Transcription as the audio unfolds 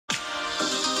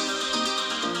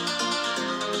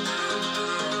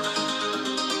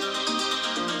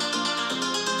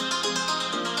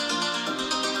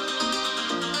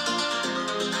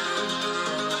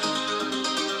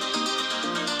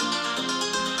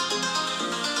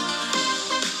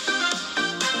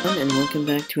And welcome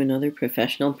back to another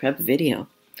professional prep video.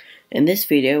 In this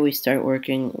video, we start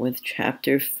working with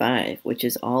chapter 5, which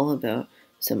is all about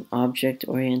some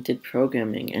object-oriented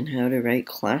programming and how to write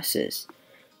classes.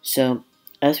 So,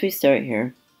 as we start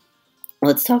here,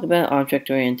 let's talk about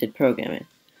object-oriented programming.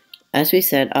 As we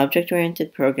said,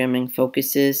 object-oriented programming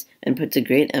focuses and puts a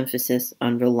great emphasis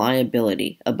on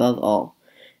reliability above all,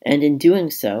 and in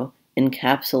doing so,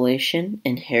 encapsulation,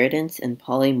 inheritance, and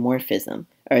polymorphism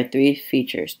are 3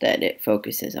 features that it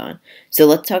focuses on. So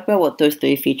let's talk about what those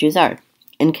 3 features are.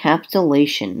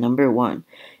 Encapsulation, number 1.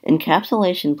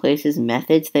 Encapsulation places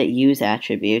methods that use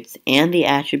attributes and the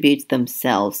attributes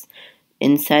themselves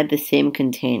inside the same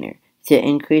container to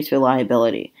increase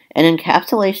reliability. And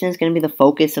encapsulation is going to be the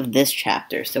focus of this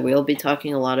chapter, so we'll be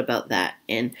talking a lot about that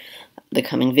in the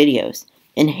coming videos.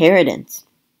 Inheritance.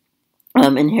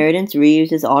 Inheritance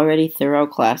reuses already thorough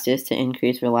classes to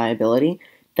increase reliability.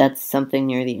 That's something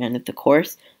near the end of the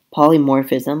course.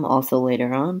 Polymorphism, also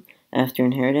later on, after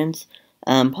inheritance.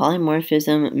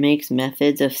 Polymorphism makes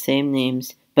methods of same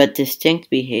names but distinct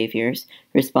behaviors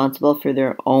responsible for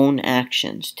their own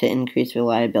actions to increase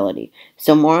reliability.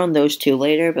 So more on those 2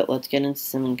 later, but let's get into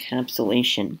some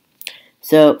encapsulation.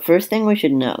 So first thing we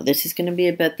should know, this is going to be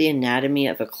about the anatomy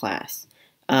of a class.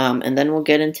 And then we'll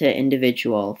get into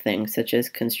individual things such as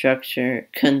constructors,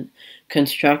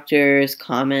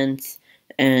 comments,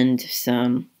 and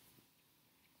some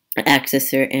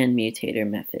accessor and mutator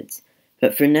methods.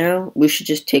 But for now, we should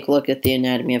just take a look at the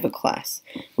anatomy of a class.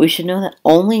 We should know that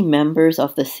only members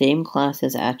of the same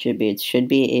class's attributes should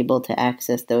be able to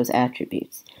access those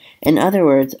attributes. In other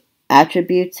words,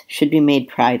 attributes should be made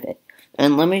private.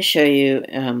 And let me show you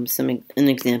an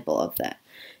example of that.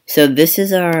 So this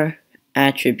is our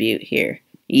attribute here,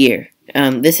 year.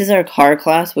 This is our car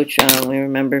class, which we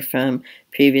remember from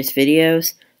previous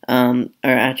videos. Our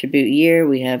attribute year,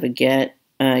 we have a get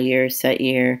year, set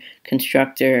year,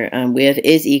 constructor. We have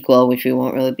is equal, which we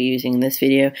won't really be using in this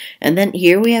video. And then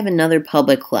here we have another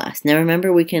public class. Now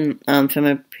remember, we can, from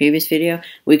a previous video,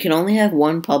 we can only have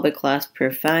one public class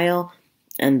per file,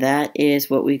 and that is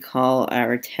what we call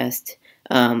our test.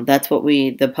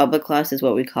 The public class is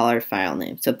what we call our file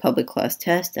name. So public class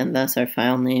test, and thus our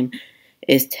file name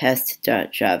is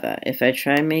test.java. If I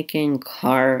try making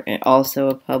car also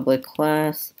a public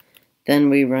class,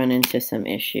 then we run into some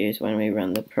issues when we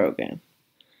run the program.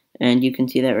 And you can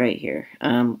see that right here.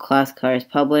 Class car is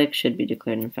public, should be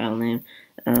declared in file name.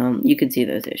 You can see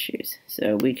those issues.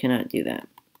 So we cannot do that.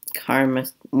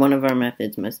 One of our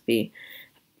methods must be,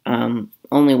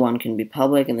 only one can be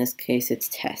public. In this case, it's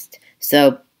test.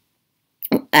 So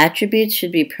attributes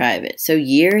should be private. So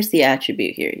year is the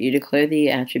attribute here. You declare the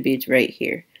attributes right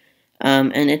here.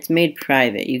 And it's made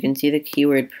private. You can see the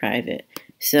keyword private.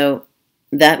 So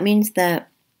that means that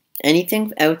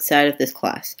anything outside of this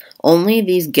class, only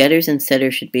these getters and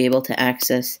setters should be able to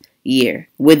access year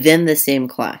within the same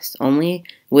class. Only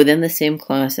within the same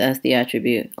class as the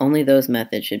attribute, only those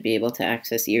methods should be able to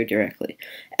access year directly.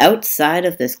 Outside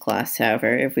of this class,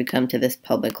 however, if we come to this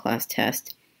public class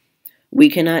test, we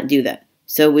cannot do that.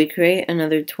 So we create a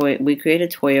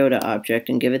Toyota object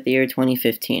and give it the year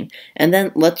 2015. And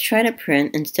then let's try to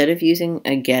print, instead of using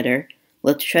a getter,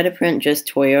 let's try to print just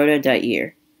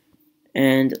Toyota.year.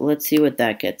 And let's see what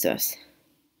that gets us.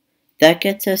 That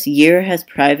gets us year has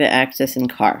private access in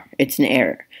car. It's an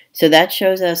error. So that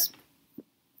shows us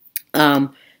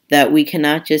that we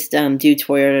cannot just do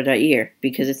Toyota.year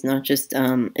because it's not just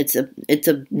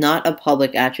not a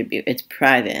public attribute. It's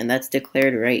private, and that's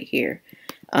declared right here.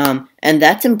 And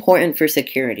that's important for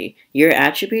security. Your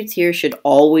attributes here should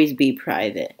always be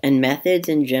private, and methods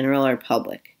in general are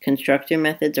public. Constructor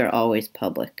methods are always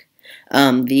public.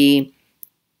 The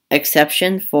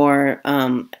exception for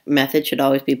methods should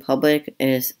always be public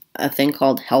is a thing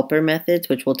called helper methods,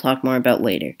 which we'll talk more about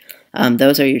later.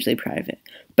 Those are usually private.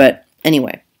 But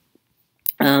anyway,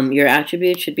 your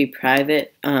attributes should be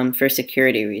private for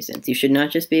security reasons. You should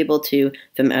not just be able to,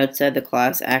 from outside the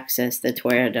class, access the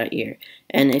Toyota.year.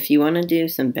 And if you want to do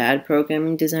some bad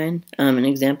programming design, an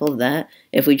example of that,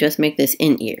 if we just make this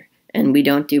int year, and we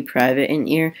don't do private int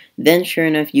year, then sure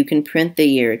enough, you can print the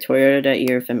year,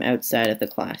 Toyota.year, from outside of the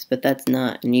class. But that's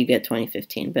not, and you get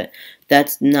 2015, but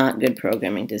that's not good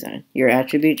programming design. Your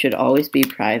attribute should always be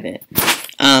private.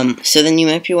 So then you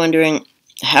might be wondering,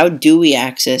 how do we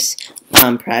access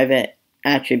private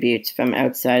attributes from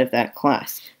outside of that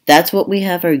class? That's what we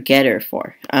have our getter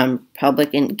for,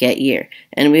 public int get year.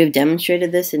 And we have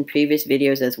demonstrated this in previous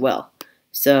videos as well.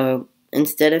 So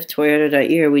instead of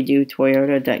Toyota.year, we do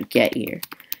Toyota.getYear.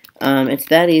 It's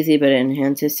that easy, but it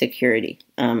enhances security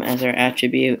as our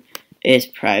attribute is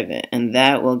private, and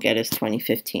that will get us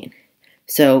 2015.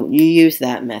 So you use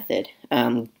that method,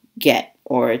 get,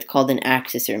 or it's called an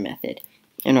accessor method,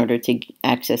 in order to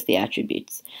access the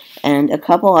attributes. And a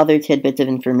couple other tidbits of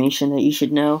information that you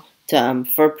should know.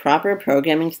 For proper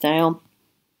programming style,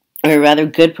 or rather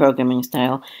good programming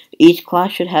style, each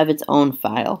class should have its own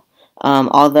file,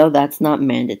 although that's not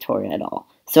mandatory at all.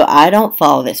 So I don't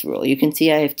follow this rule. You can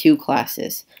see I have two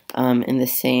classes in the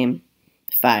same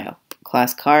file,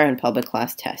 class car and public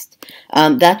class test.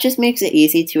 That just makes it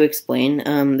easy to explain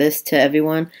this to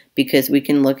everyone, because we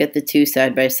can look at the two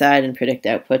side by side and predict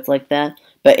outputs like that.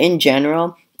 But in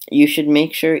general, you should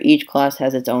make sure each class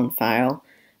has its own file.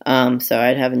 So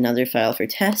I'd have another file for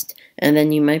test, and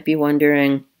then you might be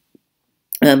wondering,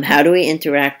 how do we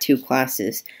interact two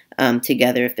classes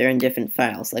together if they're in different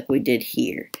files, like we did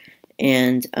here?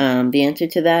 And the answer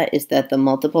to that is that the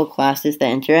multiple classes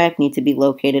that interact need to be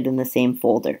located in the same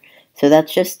folder. So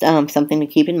that's just something to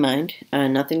keep in mind.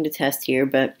 Nothing to test here,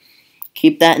 but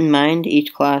keep that in mind,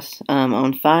 each class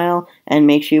own file, and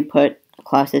make sure you put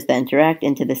classes that interact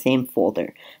into the same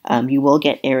folder. You will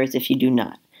get errors if you do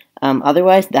not.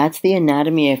 Otherwise, that's the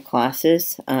anatomy of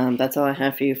classes. That's all I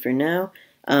have for you for now.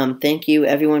 Thank you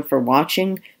everyone for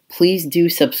watching. Please do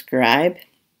subscribe,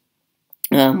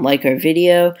 like our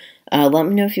video. Let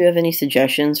me know if you have any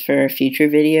suggestions for future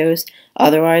videos.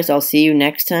 Otherwise, I'll see you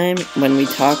next time when we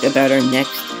talk about our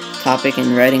next topic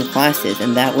in writing classes,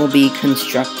 and that will be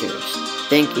constructors.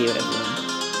 Thank you, everyone.